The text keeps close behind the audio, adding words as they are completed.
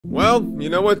Well, you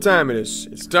know what time it is.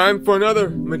 It's time for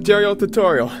another material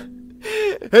tutorial.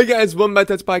 Hey guys, welcome back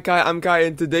to TutsByKai. I'm Kai,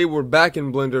 and today we're back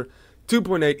in Blender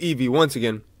 2.8 Eevee once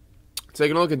again.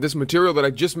 Taking a look at this material that I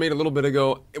just made a little bit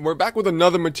ago. We're back with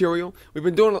another material. We've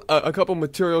been doing a couple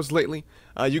materials lately.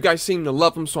 You guys seem to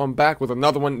love them, so I'm back with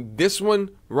another one. This one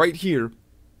right here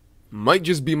might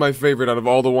just be my favorite out of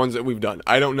all the ones that we've done.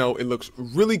 I don't know. It looks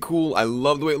really cool. I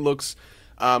love the way it looks.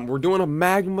 We're doing a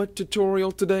magma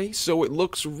tutorial today, so it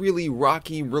looks really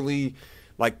rocky, really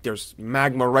like there's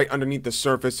magma right underneath the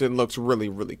surface. It looks really,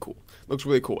 really cool. Looks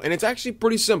really cool. And it's actually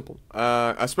pretty simple,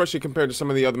 especially compared to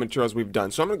some of the other materials we've done.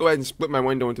 So I'm going to go ahead and split my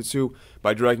window into two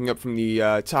by dragging up from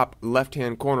the top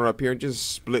left-hand corner up here,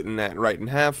 just splitting that right in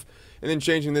half, and then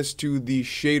changing this to the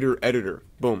shader editor.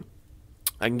 Boom.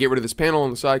 I can get rid of this panel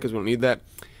on the side because we don't need that.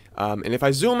 And if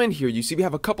I zoom in here, you see we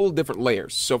have a couple of different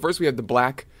layers. So first we have the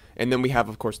black, and then we have,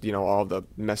 of course, you know, all the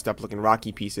messed up looking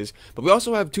rocky pieces. But we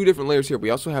also have two different layers here. We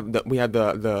also have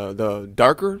the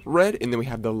darker red, and then we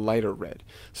have the lighter red.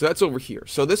 So that's over here.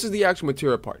 So this is the actual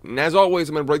material part. And as always,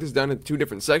 I'm going to break this down into two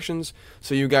different sections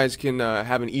so you guys can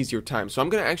have an easier time. So I'm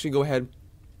going to actually go ahead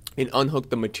and unhook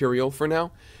the material for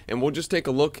now, and we'll just take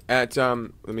a look at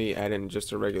let me add in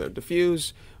just a regular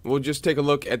diffuse. We'll just take a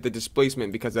look at the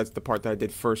displacement because that's the part that I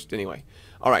did first anyway.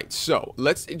 Alright, so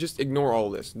let's just ignore all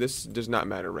this. This does not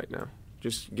matter right now.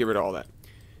 Just get rid of all that.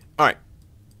 Alright,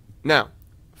 now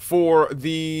for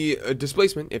the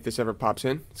displacement, if this ever pops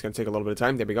in, it's going to take a little bit of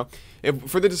time. There we go.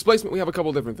 For the displacement, we have a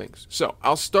couple different things. So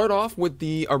I'll start off with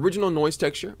the original noise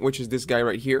texture, which is this guy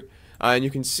right here. And you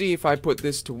can see if I put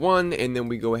this to 1, and then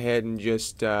we go ahead and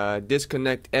just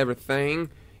disconnect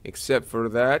everything except for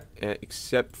that.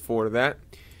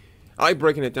 I like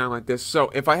breaking it down like this. So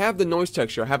if I have the noise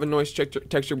texture, I have a noise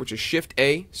texture which is Shift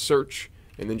A, search,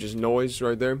 and then just noise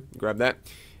right there. Grab that.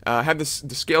 I have the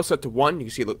scale set to 1. You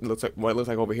can see it looks like what it looks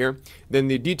like over here. Then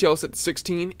the detail set to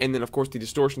 16, and then of course the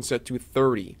distortion set to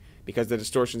 30. Because the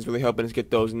distortion is really helping us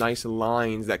get those nice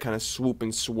lines that kind of swoop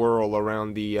and swirl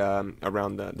around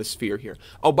the sphere here.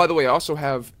 Oh, by the way, I also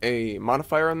have a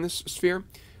modifier on this sphere,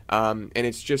 and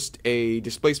it's just a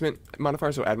displacement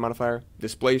modifier. So add modifier,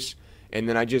 displace, and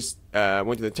then I just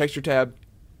went to the texture tab,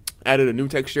 added a new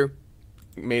texture,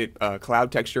 made it a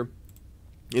cloud texture,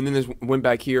 and then just went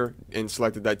back here and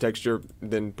selected that texture,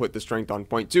 then put the strength on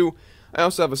 0.2. I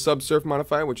also have a Subsurf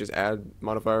Modifier, which is add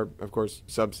modifier, of course,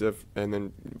 Subsurf, and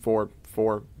then 4,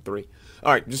 4, 3.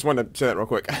 Alright, just wanted to say that real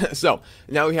quick. So,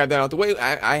 now we have that out the way.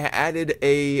 I added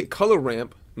a color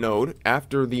ramp node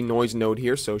after the noise node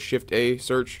here. So, Shift A,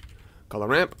 search, color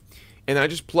ramp. And I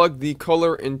just plugged the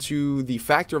color into the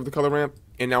factor of the color ramp.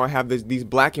 And now I have these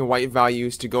black and white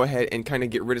values to go ahead and kind of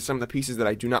get rid of some of the pieces that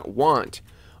I do not want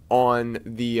on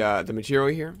the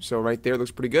material here. So, right there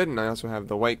looks pretty good. And I also have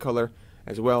the white color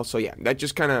as well. So yeah, that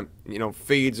just kind of, you know,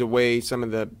 fades away some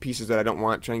of the pieces that I don't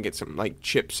want, trying to get some like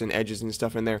chips and edges and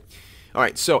stuff in there.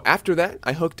 Alright, so after that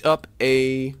I hooked up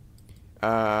a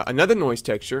another noise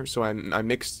texture. So I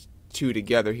mixed two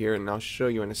together here, and I'll show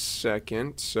you in a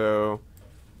second. So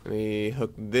let me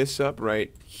hook this up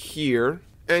right here.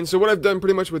 And so what I've done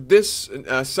pretty much with this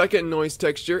second noise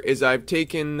texture is I've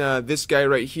taken this guy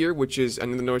right here, which is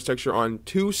another noise texture on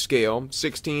 2 scale,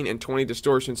 16 and 20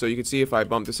 distortion. So you can see if I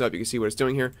bump this up, you can see what it's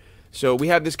doing here. So we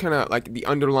have this kind of like the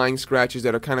underlying scratches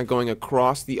that are kind of going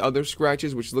across the other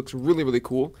scratches, which looks really, really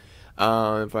cool.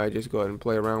 If I just go ahead and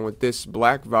play around with this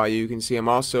black value, you can see I'm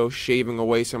also shaving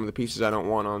away some of the pieces I don't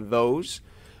want on those,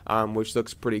 which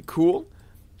looks pretty cool.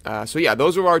 So yeah,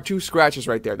 those are our 2 scratches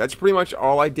right there. That's pretty much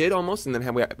all I did almost, and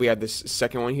then we had this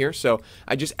second one here. So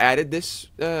I just added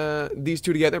these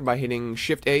two together by hitting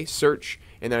Shift A, search,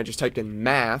 and then I just typed in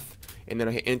math, and then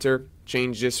I hit enter,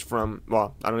 change this from,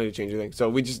 well, I don't need to change anything. So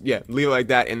we just, yeah, leave it like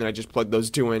that, and then I just plug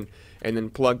those 2 in, and then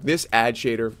plug this add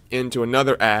shader into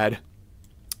another add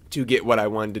to get what I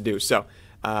wanted to do. So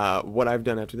what I've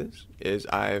done after this is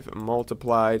I've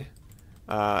multiplied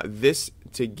this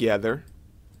together.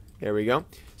 There we go.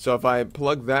 So if I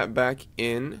plug that back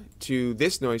in to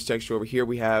this noise texture over here,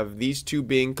 we have these 2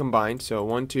 being combined. So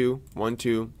 1, 2, 1,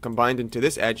 2 combined into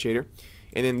this add shader,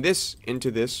 and then this into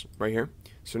this right here.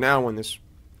 So now when this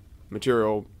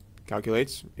material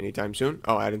calculates anytime soon,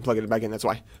 oh, I didn't plug it back in, that's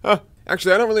why.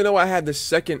 Actually, I don't really know why I had the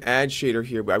second add shader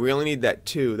here, but we only need that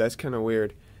 2. That's kind of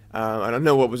weird. I don't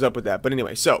know what was up with that, but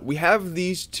anyway, so we have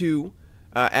these 2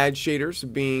 add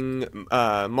shaders being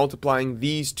multiplying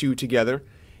these 2 together.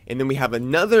 And then we have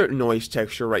another noise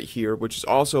texture right here, which is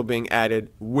also being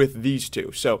added with these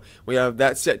 2. So we have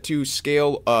that set to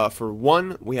scale for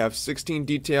 1. We have 16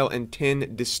 detail and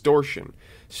 10 distortion.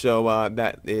 So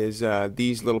that is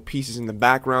these little pieces in the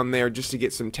background there, just to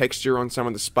get some texture on some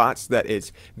of the spots that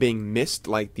is being missed,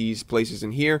 like these places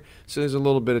in here. So there's a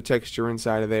little bit of texture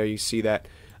inside of there. You see that.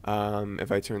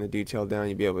 If I turn the detail down,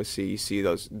 you'll be able to see. You see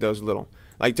those little,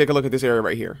 like, take a look at this area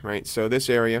right here, right? So this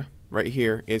area right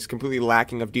here is completely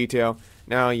lacking of detail.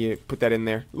 Now you put that in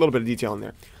there, a little bit of detail in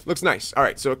there. Looks nice. All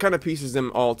right, so it kind of pieces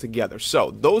them all together.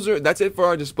 So that's it for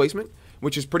our displacement,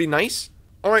 which is pretty nice.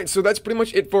 Alright, so that's pretty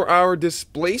much it for our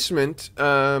displacement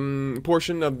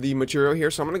portion of the material here.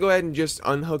 So I'm going to go ahead and just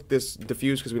unhook this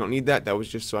diffuse because we don't need that. That was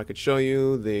just so I could show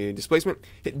you the displacement.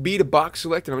 Hit B to box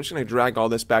select, and I'm just going to drag all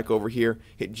this back over here.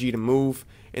 Hit G to move,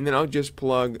 and then I'll just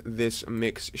plug this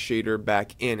mix shader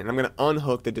back in. And I'm going to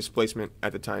unhook the displacement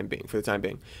at the time being, for the time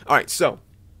being. Alright, so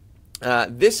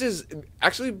this is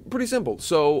actually pretty simple.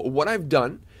 So what I've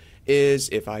done is,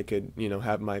 if I could,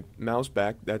 have my mouse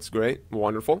back, that's great,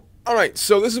 wonderful. Alright,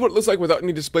 so this is what it looks like without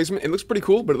any displacement. It looks pretty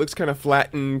cool, but it looks kind of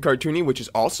flat and cartoony, which is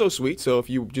also sweet. So if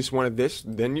you just wanted this,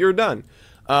 then you're done.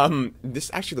 This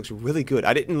actually looks really good.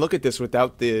 I didn't look at this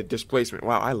without the displacement.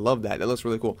 Wow, I love that. That looks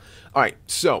really cool. Alright,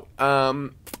 so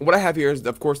what I have here is,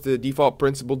 of course, the default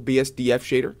principled BSDF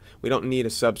shader. We don't need a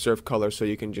subsurf color, so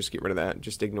you can just get rid of that.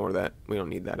 Just ignore that. We don't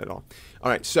need that at all.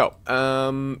 Alright, so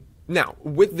now,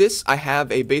 with this, I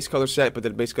have a base color set, but the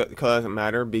base color doesn't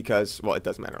matter because, well, it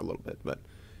does matter a little bit, but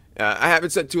I have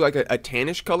it set to like a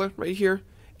tannish color right here,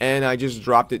 and I just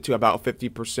dropped it to about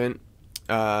 50%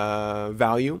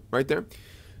 value right there.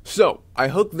 So I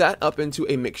hooked that up into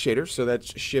a mix shader, so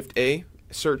that's Shift A,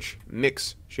 search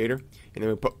mix shader, and then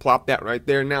we plop that right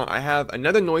there. Now I have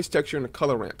another noise texture and a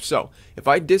color ramp. So if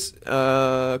I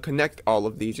disconnect all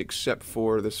of these except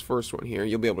for this first one here,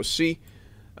 you'll be able to see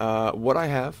what I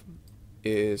have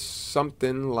is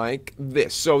something like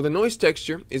this. So the noise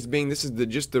texture is being, this is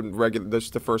just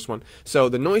the first one. So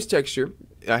the noise texture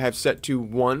I have set to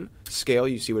 1 scale.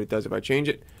 You see what it does if I change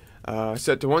it.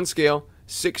 Set to 1 scale,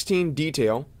 16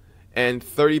 detail, and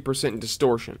 30%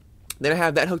 distortion. Then I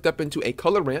have that hooked up into a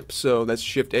color ramp. So that's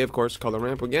Shift A, of course, color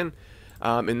ramp again.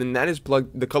 And then that is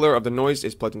plugged, the color of the noise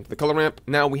is plugged into the color ramp.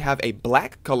 Now we have a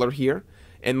black color here,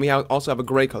 and we also have a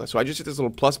gray color. So I just hit this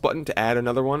little plus button to add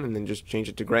another one, and then just change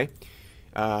it to gray.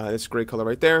 This gray color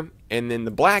right there, and then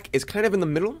the black is kind of in the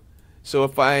middle. So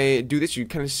if I do this, you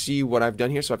kind of see what I've done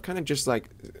here. So I've kind of just like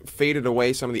faded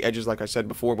away some of the edges, like I said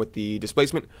before, with the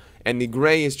displacement, and the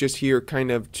gray is just here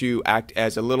kind of to act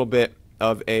as a little bit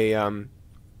of a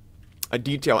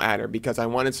detail adder, because I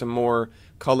wanted some more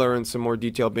color and some more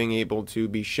detail being able to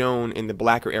be shown in the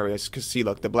blacker areas. Because see,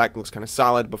 look, the black looks kind of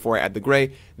solid before I add the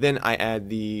gray. Then I add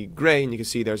the gray, and you can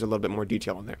see there's a little bit more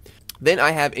detail on there. Then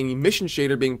I have an emission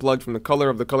shader being plugged from the color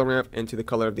of the color ramp into the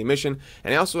color of the emission.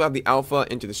 And I also have the alpha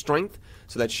into the strength.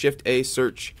 So that's Shift A,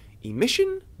 search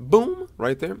emission, boom,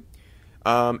 right there.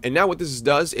 And now what this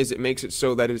does is it makes it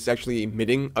so that it's actually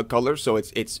emitting a color. So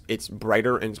it's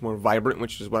brighter and it's more vibrant,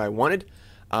 which is what I wanted.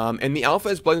 And the alpha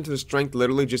is plugged into the strength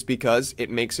literally just because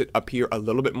it makes it appear a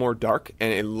little bit more dark,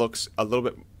 and it looks a little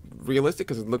bit realistic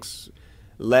because it looks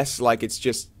less like it's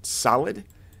just solid.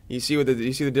 You see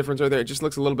the difference right there? It just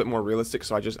looks a little bit more realistic,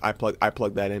 so I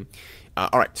plug that in.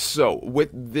 Alright, so with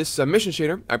this emission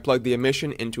shader, I plug the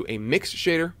emission into a mix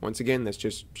shader. Once again, that's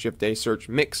just Shift A, search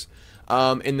mix.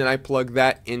 And then I plug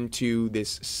that into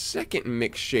this second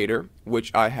mix shader,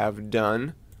 which I have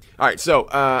done. Alright, so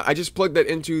I just plugged that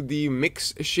into the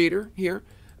mix shader here,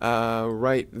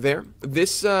 right there.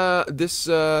 This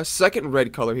second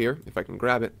red color here, if I can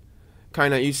grab it,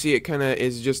 you see it kind of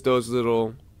is just those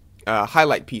little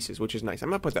highlight pieces, which is nice. I'm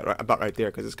gonna put that about right there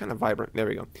because it's kind of vibrant. There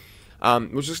we go,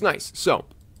 which is nice. So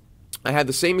I had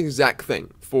the same exact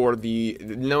thing for the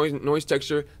noise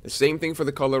texture, the same thing for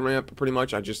the color ramp. Pretty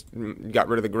much, I just got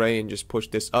rid of the gray and just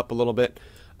pushed this up a little bit.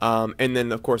 And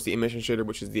then of course the emission shader,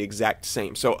 which is the exact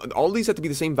same. So all these have to be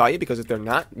the same value, because if they're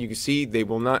not, you can see they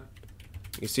will not.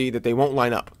 You see that they won't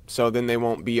line up. So then they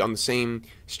won't be on the same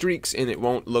streaks, and it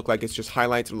won't look like it's just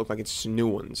highlights. It'll look like it's new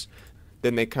ones.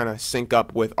 Then they kind of sync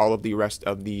up with all of the rest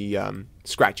of the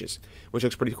scratches, which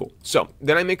looks pretty cool. So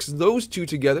then I mix those two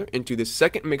together into this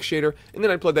second mix shader, and then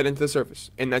I plug that into the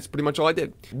surface. And that's pretty much all I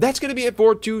did. That's going to be it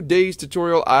for today's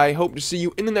tutorial. I hope to see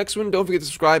you in the next one. Don't forget to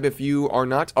subscribe if you are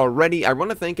not already. I want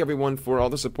to thank everyone for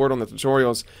all the support on the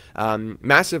tutorials.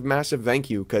 Massive thank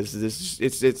you, because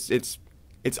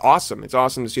it's awesome. It's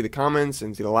awesome to see the comments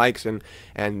and see the likes and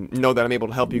know that I'm able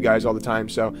to help you guys all the time.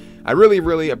 So I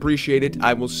really appreciate it.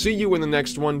 I will see you in the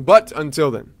next one. But until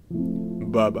then,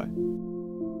 bye-bye.